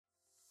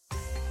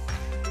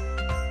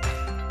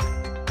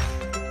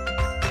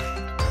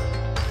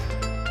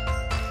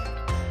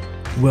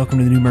Welcome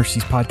to the New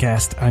Mercies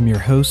Podcast. I'm your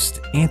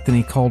host,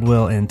 Anthony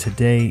Caldwell, and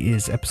today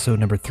is episode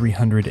number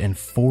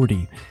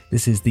 340.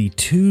 This is the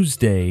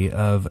Tuesday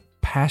of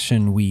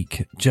Passion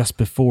Week, just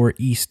before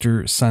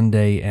Easter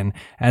Sunday, and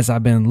as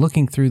I've been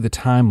looking through the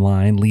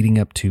timeline leading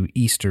up to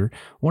Easter,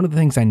 one of the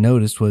things I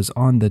noticed was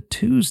on the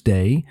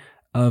Tuesday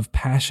of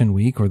Passion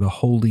Week, or the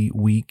Holy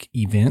Week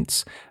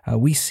events,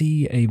 we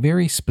see a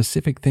very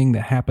specific thing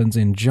that happens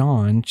in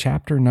John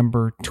chapter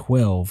number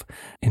 12.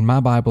 In my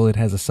Bible, it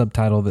has a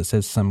subtitle that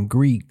says, "Some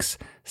Greeks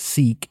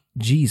Seek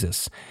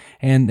Jesus."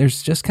 And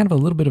there's just kind of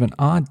a little bit of an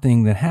odd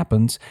thing that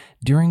happens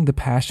during the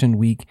Passion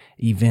Week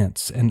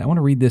events. And I want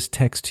to read this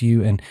text to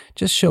you and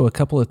just show a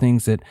couple of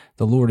things that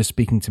the Lord is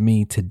speaking to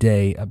me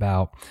today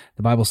about.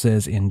 The Bible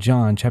says in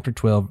John chapter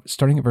 12,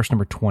 starting at verse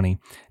number 20,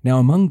 "Now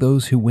among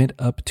those who went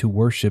up to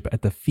worship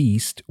at the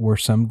feast were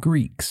some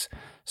Greeks.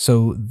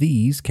 So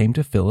these came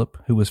to Philip,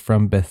 who was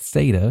from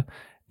Bethsaida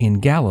in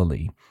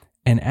Galilee,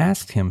 and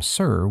asked him,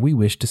 'Sir, we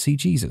wish to see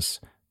Jesus.'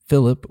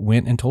 Philip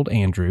went and told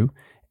Andrew.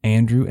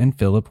 Andrew and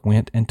Philip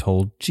went and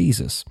told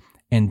Jesus.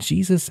 And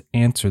Jesus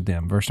answered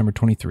them," verse number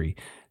 23,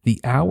 "The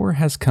hour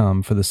has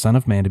come for the Son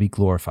of Man to be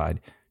glorified.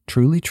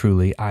 Truly,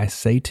 truly, I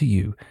say to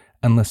you,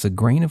 unless a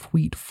grain of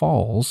wheat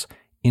falls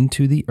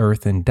into the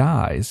earth and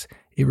dies,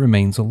 it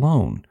remains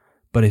alone.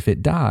 But if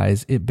it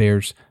dies, it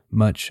bears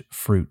much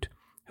fruit.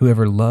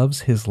 Whoever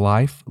loves his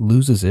life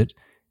loses it,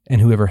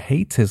 and whoever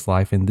hates his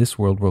life in this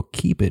world will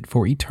keep it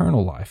for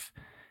eternal life.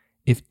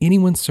 If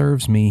anyone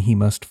serves me, he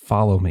must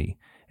follow me,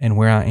 and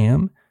where I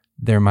am,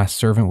 there my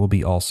servant will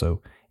be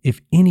also.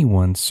 If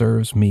anyone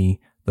serves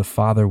me, the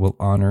Father will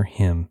honor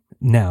him."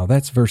 Now,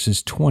 that's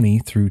verses 20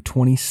 through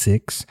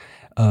 26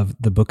 of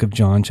the book of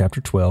John,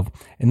 chapter 12,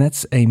 and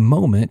that's a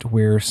moment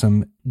where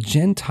some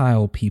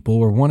Gentile people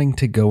were wanting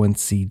to go and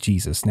see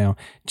Jesus. Now,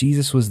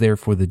 Jesus was there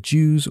for the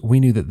Jews. We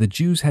knew that the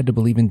Jews had to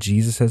believe in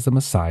Jesus as the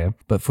Messiah,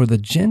 but for the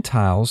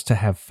Gentiles to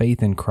have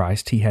faith in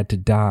Christ, he had to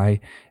die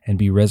and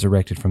be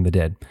resurrected from the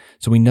dead.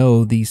 So we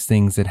know these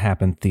things that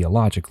happen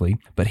theologically,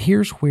 but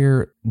here's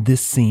where this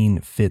scene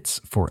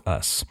fits for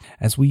us.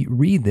 As we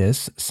read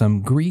this,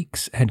 some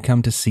Greeks had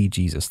come to see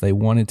Jesus. They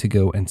wanted to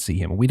go and see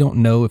him. We don't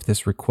know if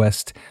this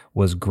request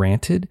was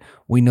granted.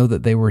 We know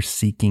that they were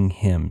seeking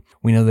him.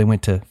 We know they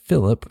went to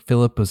Philip.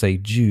 Philip was a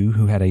Jew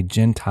who had a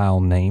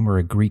Gentile name or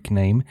a Greek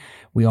name.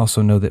 We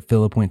also know that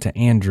Philip went to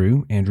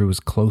Andrew. Andrew was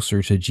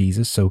closer to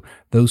Jesus. So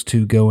those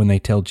two go and they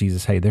tell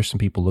Jesus, "Hey, there's some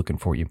people looking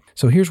for you."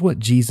 So here's what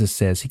Jesus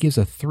says. He gives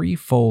a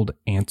threefold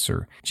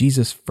answer.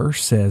 Jesus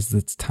first says that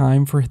it's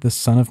time for the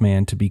Son of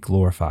Man to be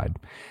glorified.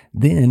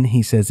 Then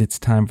he says it's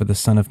time for the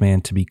Son of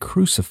Man to be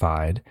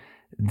crucified.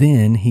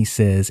 Then he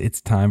says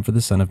it's time for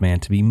the Son of Man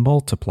to be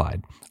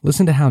multiplied.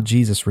 Listen to how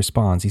Jesus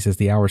responds. He says,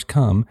 "The hour's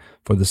come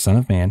for the Son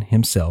of Man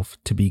himself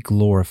to be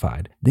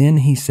glorified." Then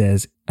he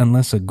says,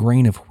 "Unless a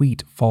grain of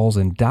wheat falls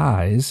and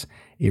dies,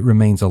 it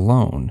remains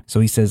alone." So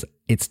he says,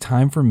 it's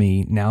time for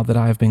me, now that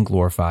I have been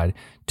glorified,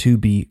 to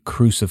be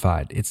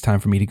crucified. It's time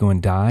for me to go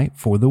and die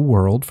for the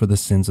world, for the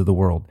sins of the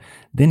world.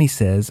 Then he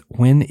says,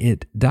 when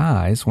it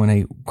dies, when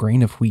a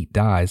grain of wheat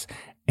dies,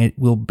 it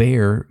will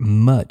bear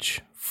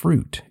much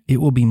fruit.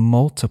 It will be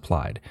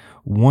multiplied.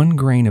 One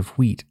grain of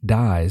wheat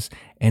dies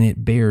and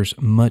it bears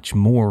much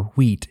more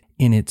wheat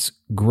in its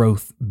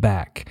growth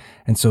back.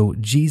 And so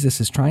Jesus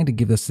is trying to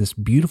give us this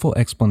beautiful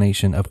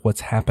explanation of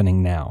what's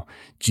happening now.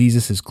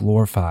 Jesus is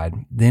glorified.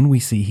 Then we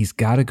see he's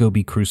got to go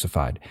be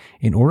crucified.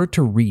 In order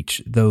to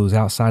reach those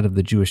outside of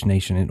the Jewish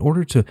nation, in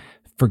order to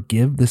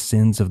forgive the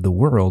sins of the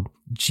world,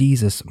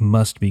 Jesus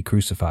must be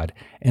crucified.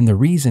 And the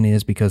reason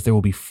is because there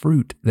will be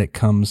fruit that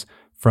comes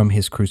from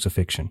his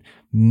crucifixion.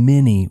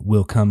 Many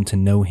will come to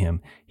know him.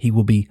 He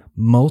will be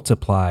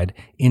multiplied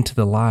into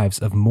the lives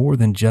of more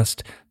than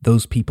just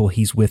those people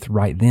he's with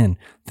right then.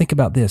 Think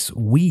about this.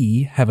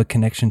 We have a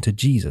connection to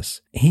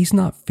Jesus. He's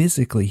not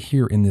physically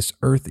here in this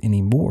earth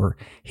anymore.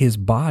 His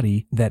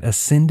body that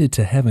ascended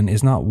to heaven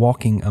is not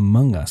walking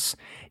among us.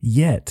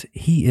 Yet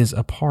he is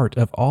a part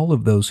of all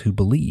of those who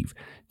believe.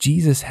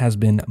 Jesus has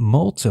been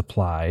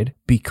multiplied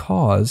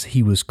because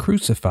he was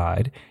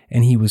crucified,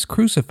 and he was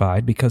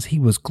crucified because he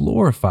was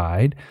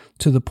glorified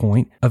to the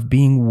point of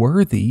being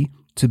worthy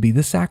to be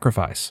the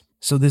sacrifice.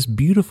 So this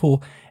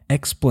beautiful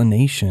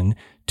explanation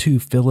to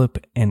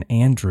Philip and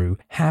Andrew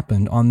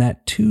happened on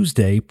that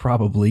Tuesday,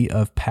 probably,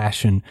 of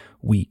Passion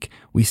Week.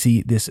 We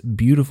see this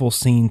beautiful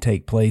scene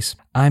take place.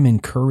 I'm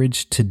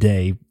encouraged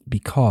today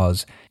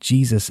because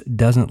Jesus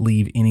doesn't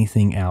leave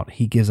anything out.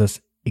 He gives us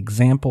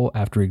example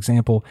after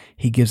example.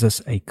 He gives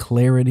us a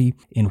clarity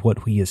in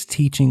what he is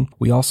teaching.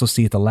 We also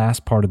see at the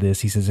last part of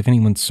this, he says, "If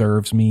anyone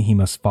serves me, he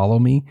must follow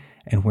me,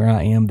 and where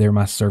I am, there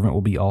my servant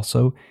will be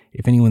also.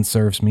 If anyone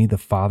serves me, the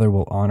Father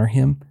will honor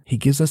him." He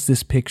gives us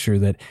this picture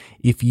that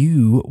if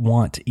you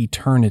want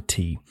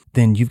eternity,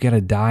 then you've got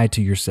to die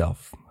to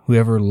yourself.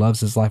 Whoever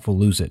loves his life will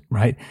lose it,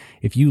 right?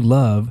 If you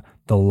love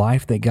the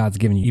life that God's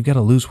given you, you've got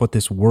to lose what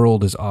this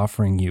world is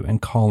offering you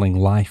and calling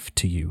life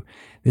to you.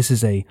 This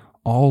is a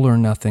all or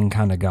nothing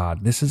kind of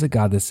God. This is a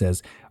God that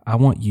says, I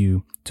want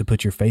you to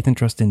put your faith and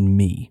trust in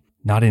me.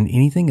 not in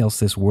anything else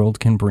this world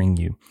can bring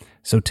you.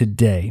 So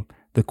today,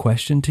 the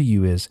question to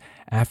you is,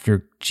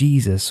 after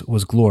Jesus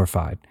was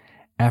glorified,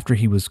 after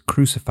he was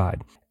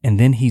crucified, and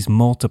then he's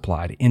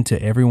multiplied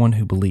into everyone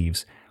who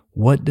believes,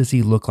 what does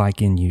he look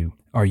like in you?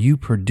 Are you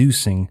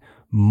producing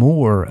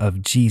more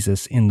of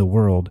Jesus in the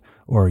world,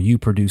 or are you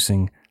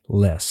producing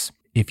less?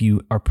 If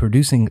you are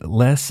producing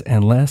less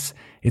and less,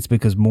 it's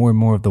because more and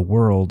more of the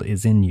world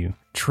is in you.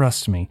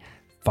 Trust me,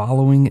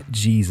 following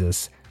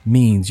Jesus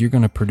means you're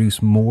going to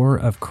produce more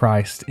of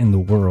Christ in the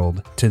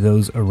world to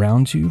those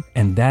around you,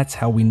 and that's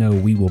how we know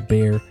we will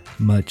bear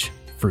much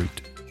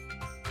fruit.